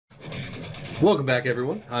Welcome back,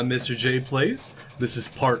 everyone. I'm Mr. J Plays. This is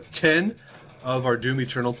part 10 of our Doom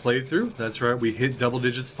Eternal playthrough. That's right, we hit double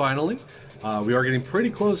digits finally. We are getting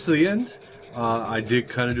pretty close to the end. I did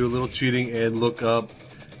kind of do a little cheating and look up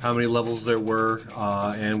how many levels there were,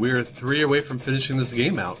 and we are 3 away from finishing this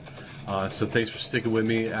game out. So thanks for sticking with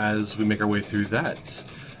me as we make our way through that.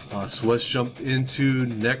 So let's jump into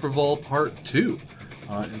Necrovol Part 2.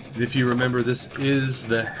 If you remember, this is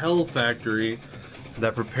the Hell Factory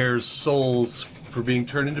that prepares souls for being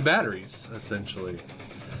turned into batteries, essentially.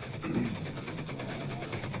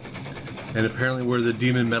 And apparently where the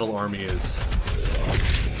Demon Metal Army is.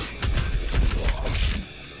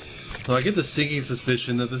 So I get the sinking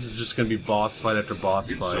suspicion that this is just going to be boss fight after boss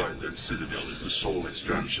fight. Inside that citadel is the soul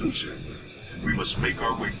extraction chamber. We must make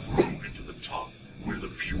our way through into the top, where the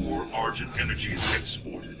pure argent energy is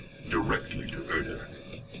exported directly to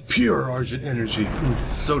Erdak. Pure argent energy.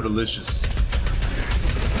 So delicious.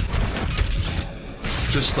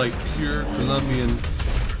 Just like pure Colombian.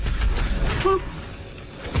 Boop.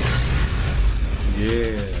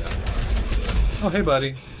 Yeah. Oh, hey,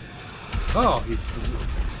 buddy. Oh,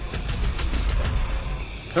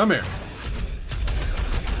 come here.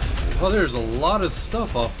 Oh, there's a lot of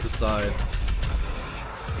stuff off the side.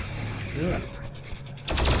 Yeah.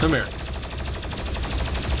 Come here.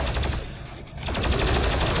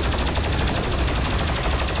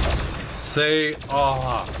 Say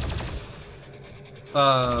ah.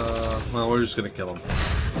 Well, we're just gonna kill him.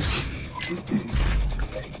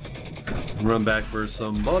 Run back for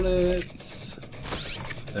some bullets.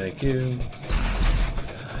 Thank you.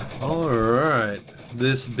 Alright.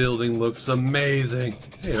 This building looks amazing.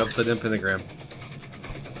 Hey, an upside down pentagram.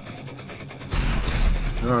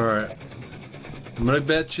 Alright. I'm gonna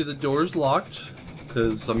bet you the door's locked.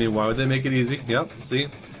 Because, I mean, why would they make it easy? Yep, see?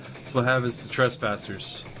 That's what happens to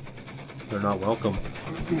trespassers. They're not welcome.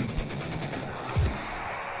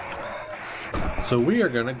 So we are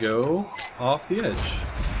gonna go off the edge.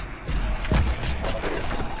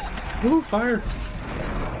 Ooh, fire!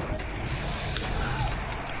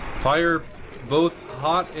 Fire both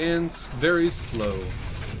hot and very slow.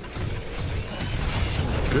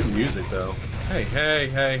 Good music though. Hey, hey,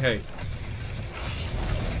 hey, hey.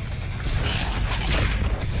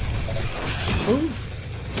 Ooh.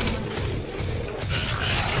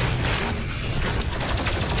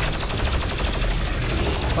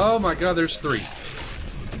 Oh my god, there's 3.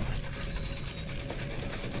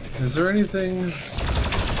 Is there anything?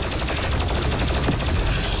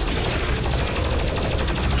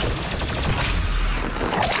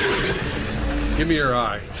 Give me your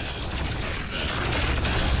eye.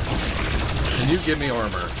 And you give me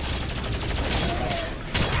armor.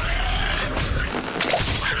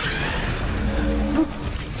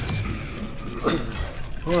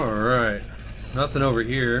 Alright. Nothing over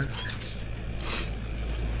here.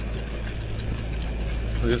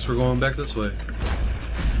 I guess we're going back this way.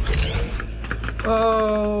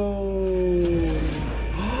 Oh!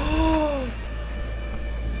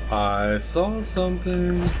 I saw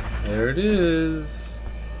something. There it is.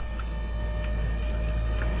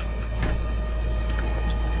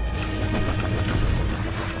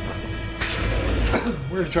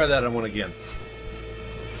 We're gonna try that on one again.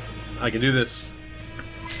 I can do this.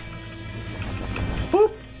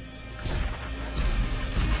 Boop!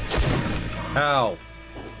 Ow.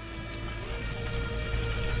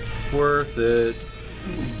 Worth it.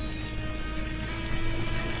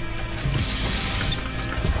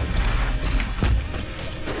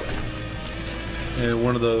 And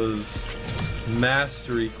one of those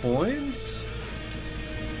mastery coins.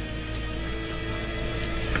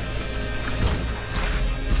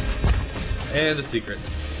 And a secret.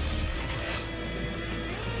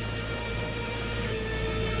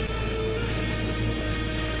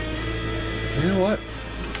 You know what?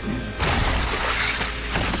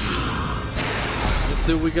 Let's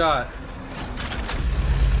see what we got.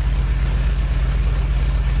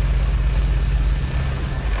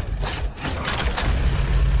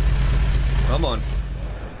 Come on.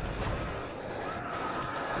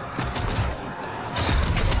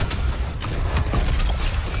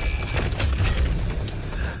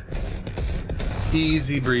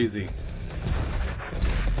 Easy breezy.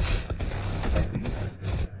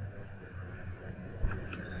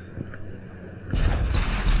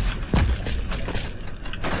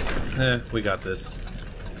 We got this.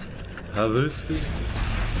 Haluski.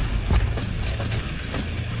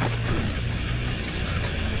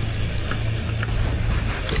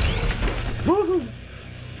 Woohoo!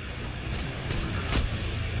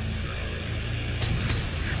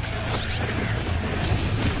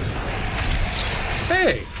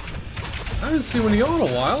 Hey! I haven't seen one of y'all in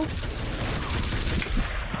a while.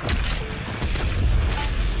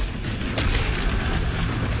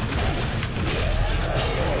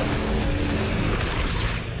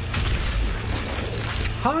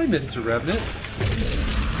 Hi, Mr. Revenant.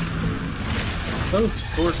 Oh,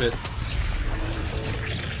 sword bit.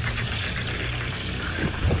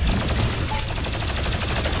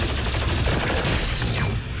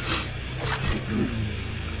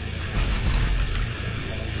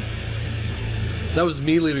 That was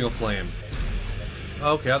me leaving a flame.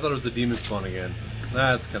 Okay, I thought it was the demon spawn again.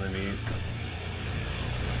 That's kind of neat.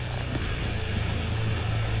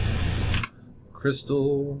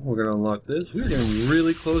 Crystal, we're gonna unlock this. We're getting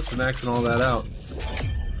really close to maxing all that out.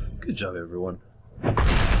 Good job, everyone.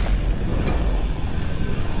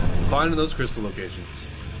 Finding those crystal locations.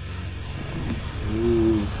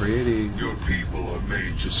 Ooh, pretty. Your people are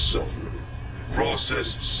made to suffer.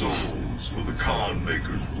 Processed souls for the Khan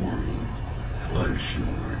Maker's world. I assure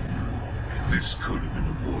you, this could have been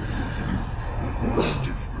avoided with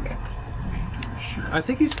different leadership. I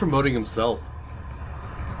think he's promoting himself.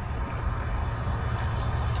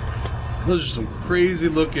 Those are some crazy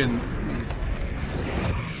looking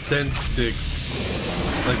scent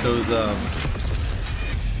sticks. Like those,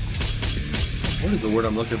 what is the word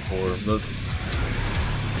I'm looking for? Those,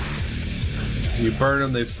 you burn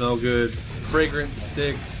them, they smell good. Fragrance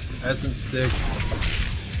sticks, essence sticks.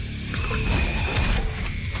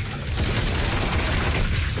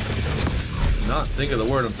 Not think of the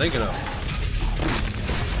word I'm thinking of.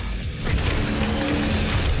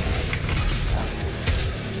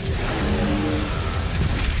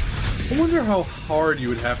 I wonder how hard you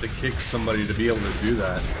would have to kick somebody to be able to do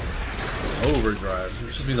that. Overdrive.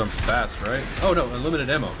 Which just means I'm fast, right? Oh no, unlimited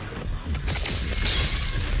ammo.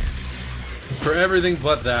 For everything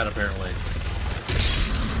but that, apparently.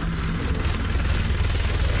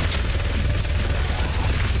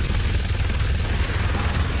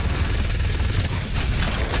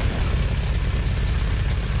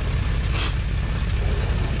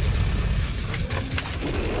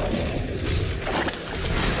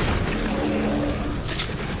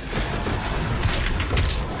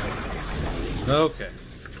 Okay.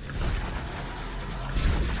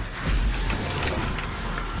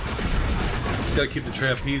 Just gotta keep the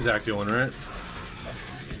trapeze act going, right?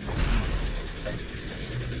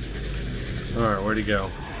 Alright, where'd he go?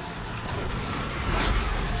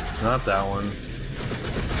 Not that one.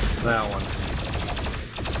 That one.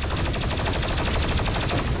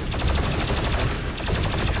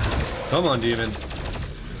 Come on, demon.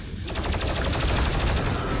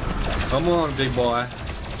 Come on, big boy.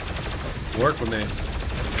 Work with me.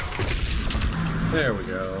 There we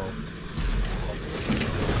go.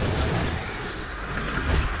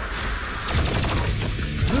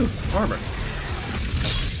 Ooh, armor.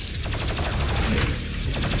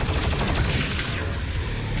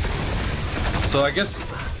 So I guess...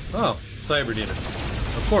 Oh, Cyber Demon.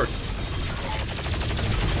 Of course.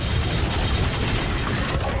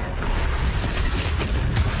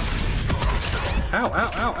 Ow,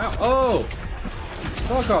 ow, ow, ow. Oh!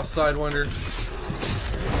 Fuck off, Sidewinder.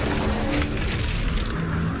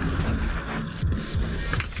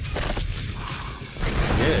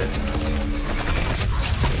 Yeah.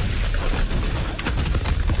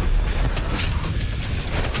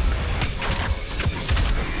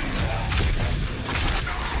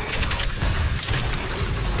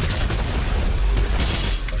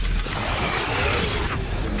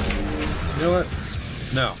 You know what?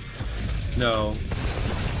 No. No.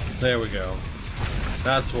 There we go.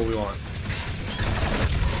 That's what we want.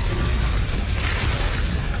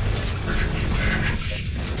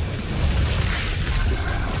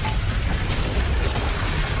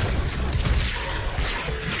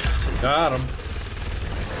 Got him.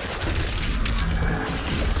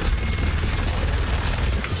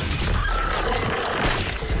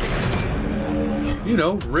 You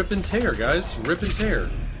know, rip and tear, guys. Rip and tear.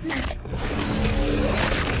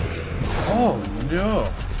 Oh,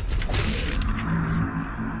 no.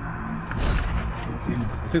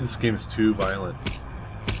 I think this game is too violent.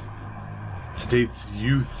 Today's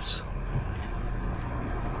youths.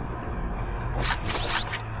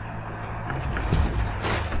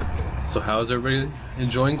 So how's everybody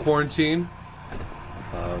enjoying quarantine?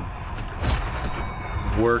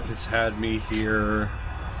 Work has had me here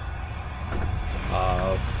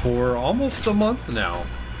for almost a month now.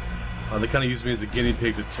 They kind of used me as a guinea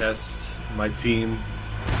pig to test my team.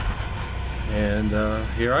 And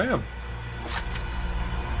here I am.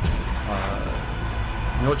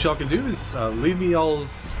 You know what y'all can do is leave me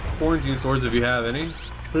y'all's quarantine stories if you have any.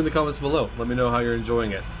 Put it in the comments below. Let me know how you're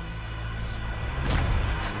enjoying it.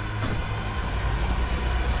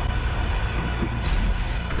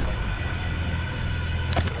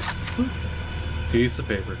 Piece of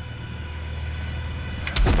paper.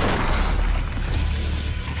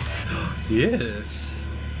 Yes.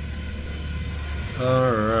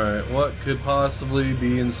 Alright, what could possibly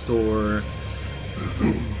be in store?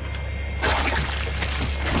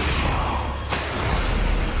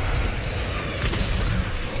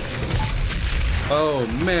 Oh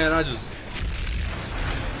man, I just...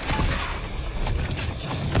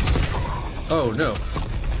 Oh no.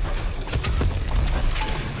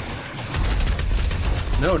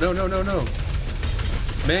 No, no, no, no, no.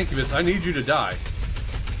 Mancubus, I need you to die.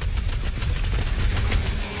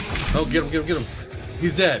 Oh, get him, get him, get him.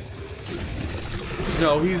 He's dead.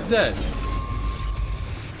 No, he's dead.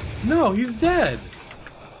 No, he's dead.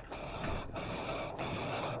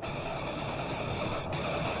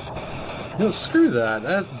 No, screw that.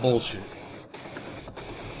 That's bullshit.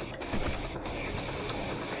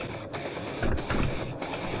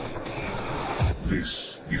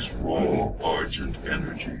 This is raw argent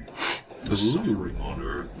energy. The suffering on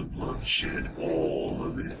Earth, the bloodshed, all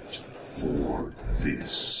of it for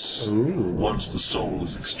this. Ooh. Once the soul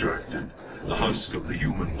is extracted, the husk of the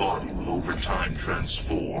human body will over time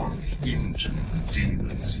transform into the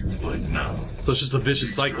demons you fight now. So it's just a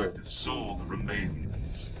vicious The cycle. extracted soul that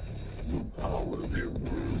remains will power their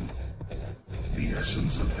world. The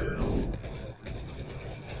essence of hell.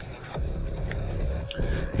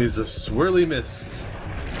 He's a swirly mist.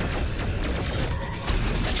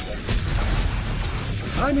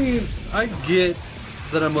 I mean, I get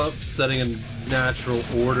that I'm upsetting a natural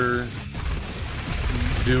order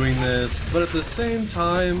doing this, but at the same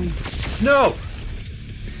time... No!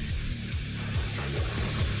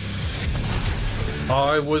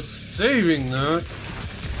 I was saving that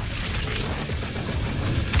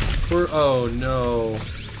for... Oh no.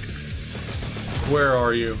 Where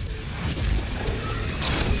are you?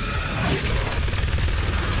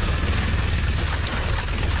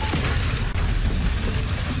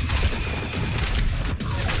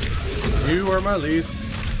 You are my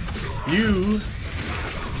least. You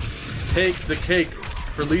take the cake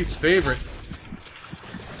for least favorite.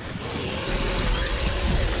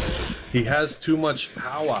 He has too much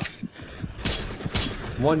power.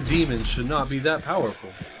 One demon should not be that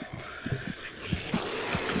powerful.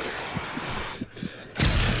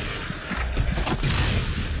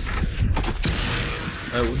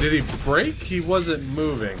 Did he break? He wasn't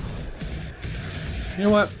moving. You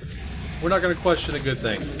know what? We're not going to question a good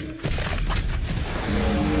thing.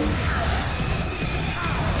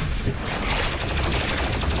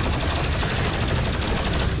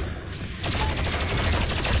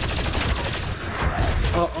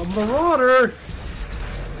 A marauder!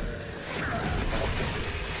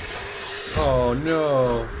 Oh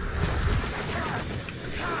no.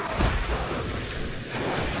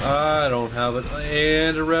 I don't have it.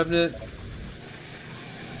 And a revenant.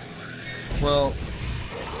 Well.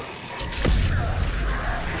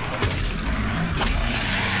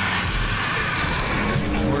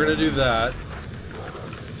 We're gonna do that.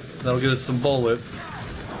 That'll get us some bullets.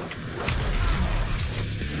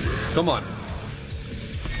 Come on.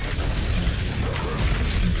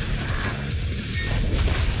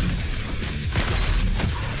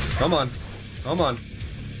 Come on. Come on.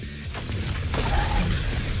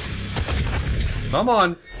 Come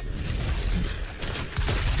on.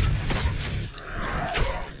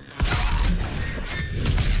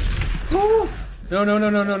 Woo! No, no, no,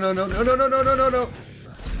 no, no, no, no, no, no, no, no, no, no, no.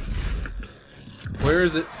 Where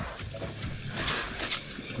is it?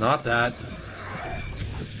 Not that.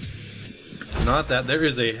 Not that. There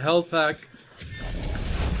is a health pack.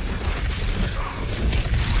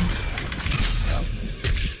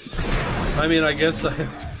 I mean, I guess you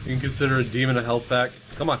can consider a demon a health pack.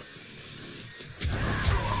 Come on.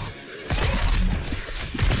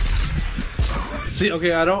 See,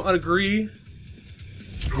 okay, I don't agree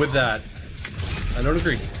with that. I don't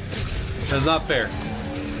agree. That's not fair.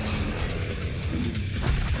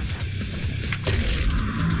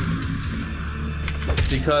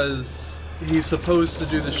 Because he's supposed to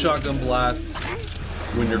do the shotgun blast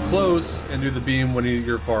when you're close and do the beam when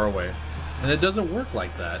you're far away. And it doesn't work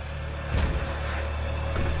like that.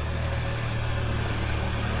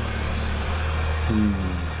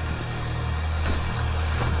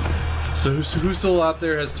 So who's still out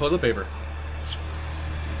there has toilet paper?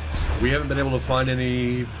 We haven't been able to find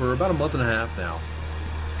any for about a month and a half now.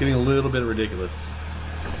 It's getting a little bit ridiculous.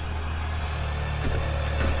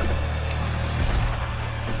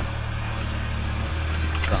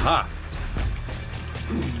 Aha!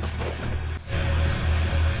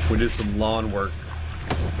 We did some lawn work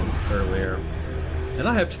earlier. And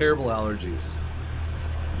I have terrible allergies.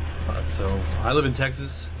 So, I live in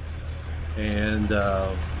Texas, and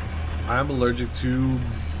I'm allergic to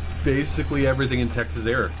basically everything in Texas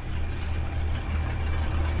air.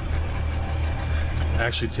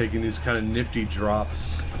 actually taking these kind of nifty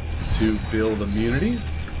drops to build immunity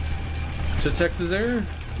to Texas Air,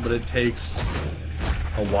 but it takes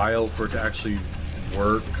a while for it to actually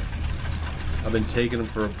work. I've been taking them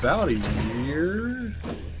for about a year.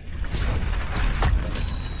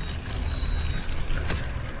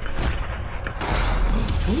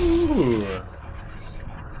 Ooh,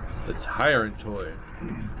 the Tyrant toy.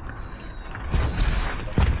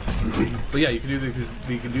 But yeah, you can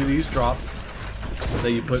do these drops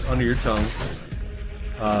that you put under your tongue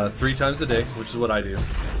 3 times a day, which is what I do.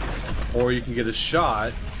 Or you can get a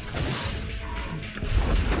shot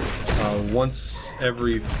once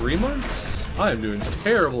every 3 months. I am doing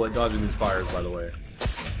terrible at dodging these fires, by the way.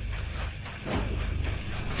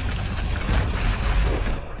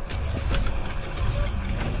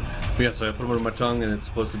 But yeah, so I put them under my tongue, and it's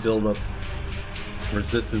supposed to build up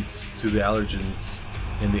resistance to the allergens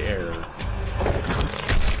in the air.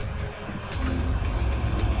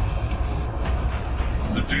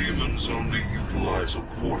 The demons only utilize a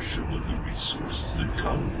portion of the resources that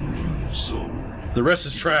come from human soul. The rest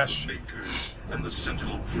is trash. The makers and the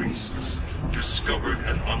Sentinel priests who discovered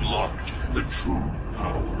and unlocked the true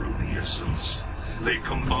power of the essence. They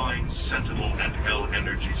combined Sentinel and Hell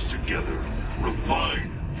energies together,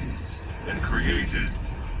 refined it, and created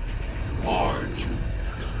argent.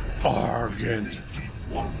 Argent. They did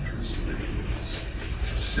wondrous things.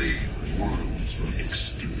 Saved worlds from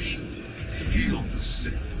extinction, healed the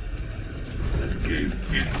sick, and gave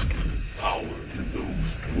infinite power to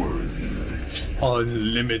those worthy of it.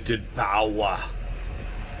 Unlimited power.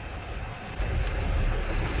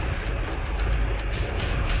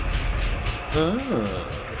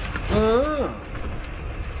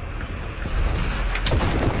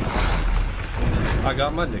 I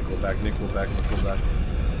got my nickel back, nickel back, nickel back.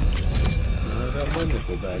 I got my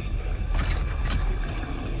nickel back.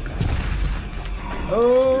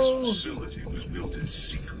 Oh! This facility was built in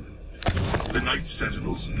secret. The Night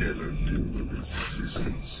Sentinels never knew of its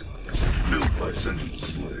existence. Built by Sentinel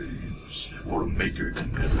slaves, for a maker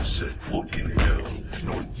can never set foot in hell,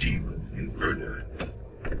 nor demon in Erdak.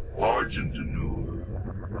 Argent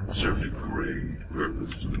Anur served a great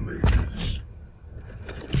purpose to the makers.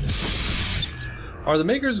 Are the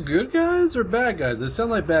makers good guys or bad guys? They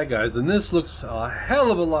sound like bad guys, and this looks a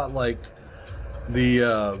hell of a lot like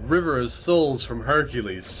the River of Souls from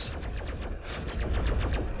Hercules.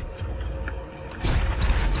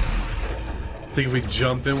 I think if we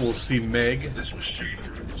jump in, we'll see Meg. This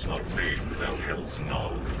machinery was not made without Hell's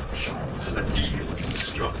knowledge. A deal he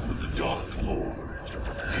struck with the Dark Lord.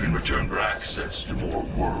 In return for access to more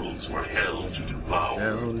worlds for Hell to devour.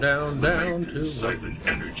 Down, down, the down makers to... siphon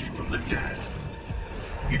energy from the dead.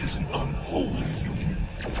 It is an unholy union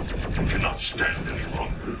and cannot stand any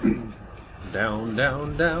longer. Down,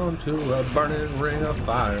 down, down to a burning ring of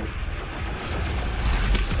fire.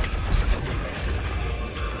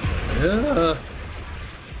 Yeah.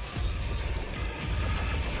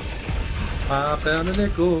 I found a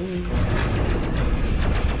nickel.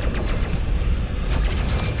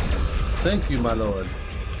 Thank you, my lord.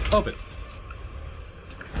 Open.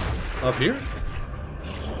 Up here?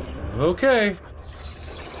 Okay.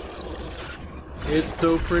 It's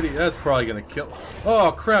so pretty. That's probably gonna kill.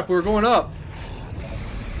 Oh crap, we're going up.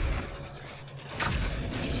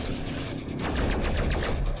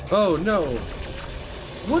 Oh no.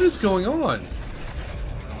 What is going on?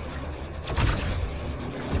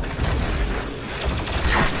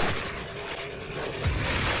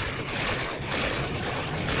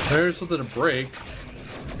 There's something to break.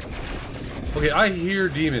 Okay, I hear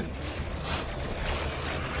demons.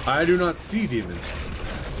 I do not see demons.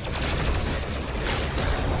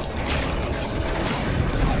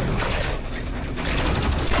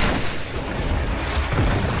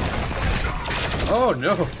 Oh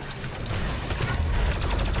no!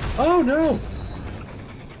 Oh no!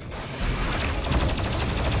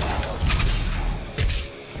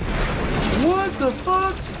 What the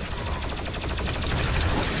fuck?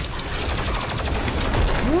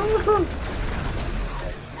 What?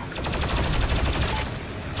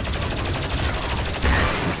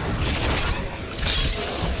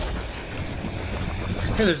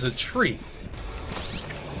 Hey, there's a tree.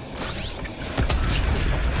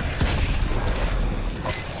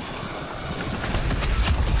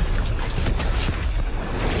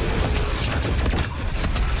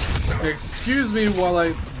 Excuse me while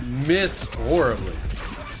I miss horribly.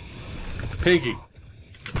 Pinky,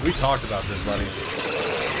 we talked about this, buddy.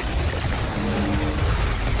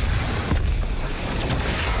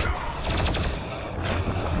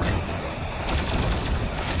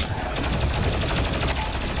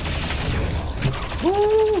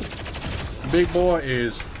 Woo! Big boy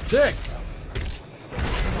is thick.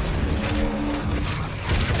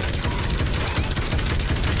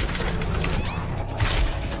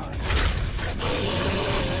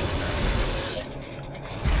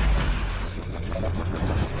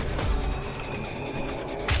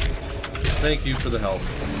 Thank you for the help.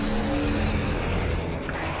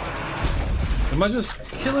 Am I just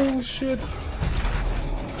killing shit?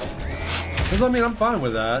 Because I mean, I'm fine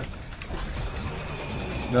with that.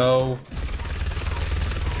 No.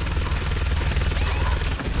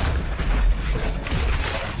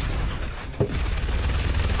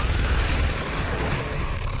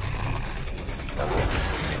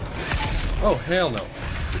 Oh, hell no.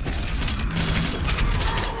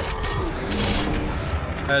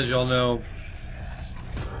 As y'all know,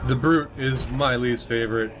 the Brute is my least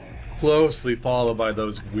favorite, closely followed by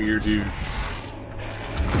those weird dudes.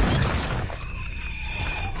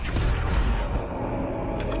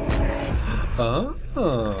 Oh.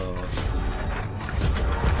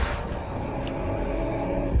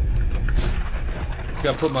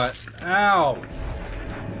 Gotta put my... Ow!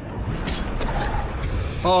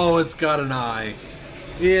 Oh, it's got an eye.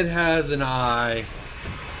 It has an eye.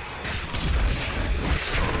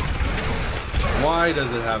 Why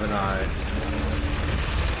does it have an eye?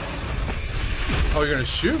 Oh, you're gonna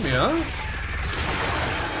shoot me, huh?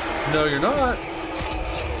 No, you're not.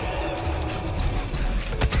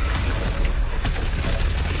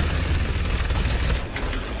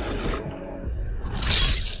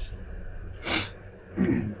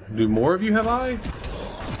 Do more of you have eye?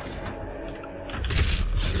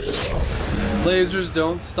 Lasers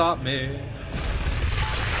don't stop me.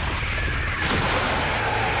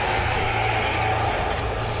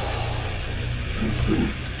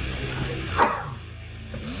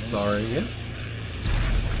 Sorry, yeah.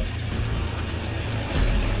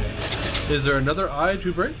 Is there another eye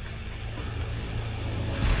to break?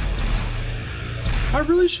 I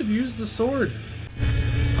really should use the sword.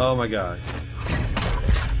 Oh my god.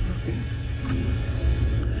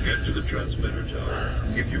 Get to the transmitter tower.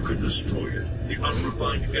 If you can destroy it, the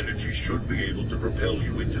unrefined energy should be able to propel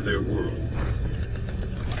you into their world.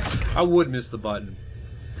 I would miss the button.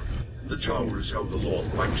 The tower is held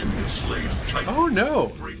aloft by two enslaved titans. Oh no!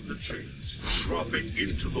 Break the chains, dropping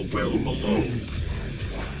into the well below.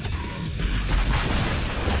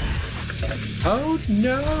 Oh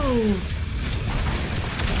no!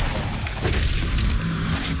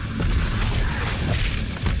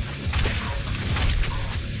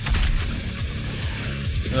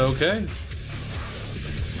 Okay.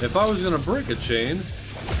 If I was gonna break a chain,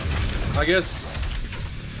 I guess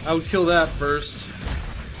I would kill that first.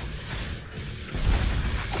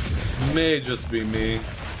 May just be me.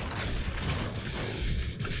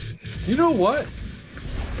 You know what?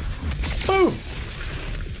 Boom!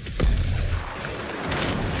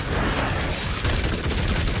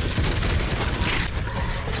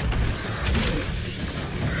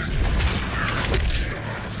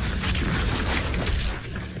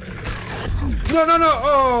 No, no, no!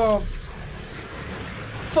 Oh!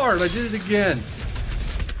 Fart, I did it again.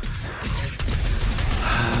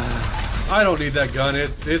 I don't need that gun.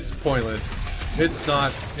 It's pointless. It's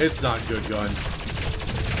not good gun.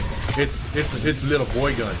 It's little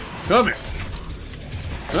boy gun. Come here.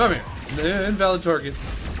 Come here. Invalid target.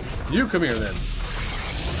 You come here then.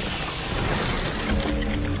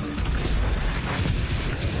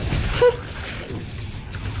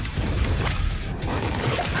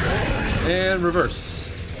 And reverse.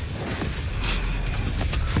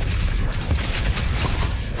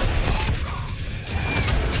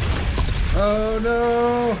 Oh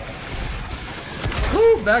no!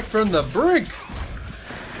 Woo, back from the brink!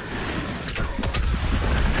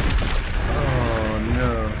 Oh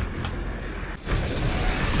no.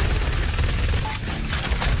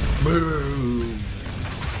 Boom!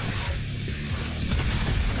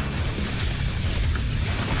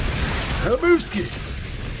 Habooski!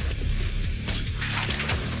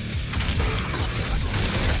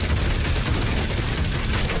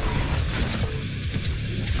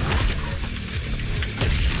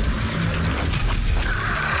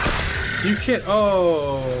 You can't.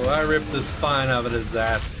 Oh, I ripped the spine out of his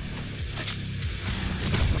ass.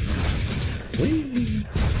 Whee!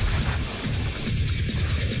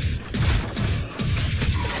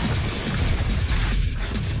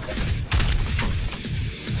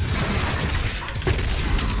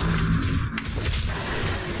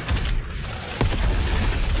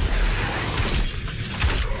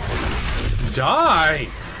 Die!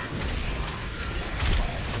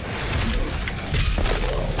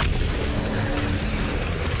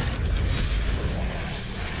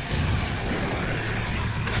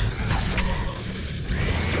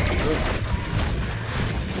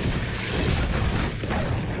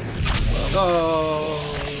 Oh,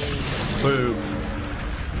 boom.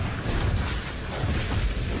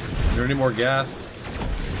 Is there any more gas?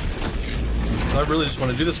 I really just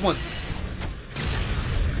want to do this once.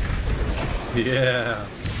 Yeah.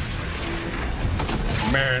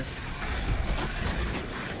 Man.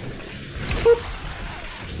 Boop.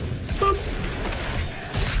 Boop.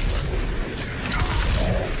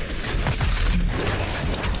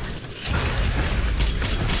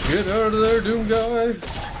 Get out of there, Doom Guy.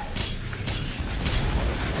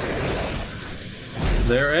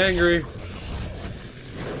 They're angry.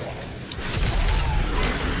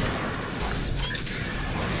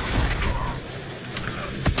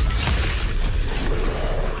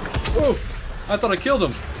 Oh, I thought I killed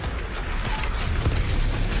him.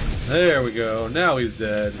 There we go. Now he's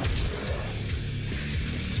dead.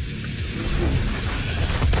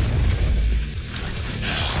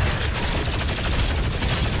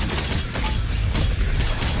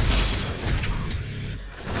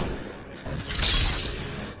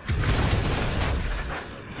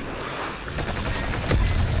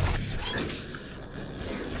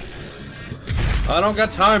 I don't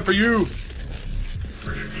got time for you. You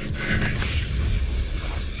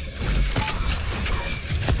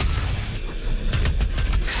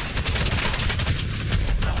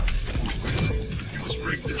must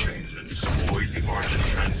break the chains and destroy the argent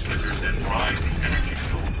transmitter, then ride the energy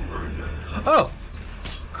field to burn them. Oh,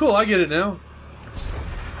 cool. I get it now.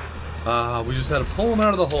 We just had to pull him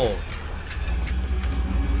out of the hole.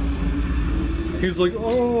 He's like,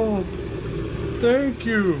 oh, thank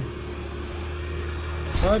you.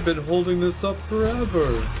 I've been holding this up forever.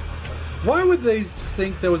 Why would they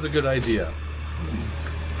think that was a good idea?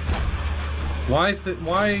 Why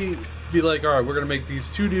be like, all right, we're gonna make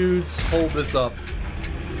these two dudes hold this up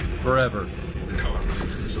forever? The Khan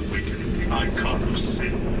Maykr is awakening the icon of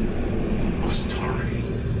sin. You must hurry.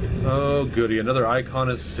 Oh, goody, another icon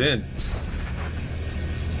of sin.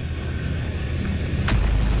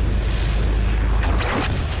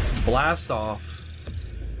 Blast off.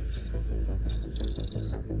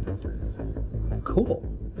 Cool.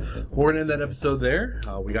 We're gonna end that episode there.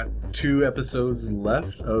 We got 2 episodes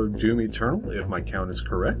left of Doom Eternal, if my count is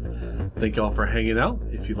correct. Thank you all for hanging out.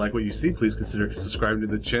 If you like what you see, please consider subscribing to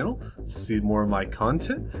the channel to see more of my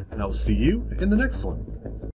content, and I will see you in the next one.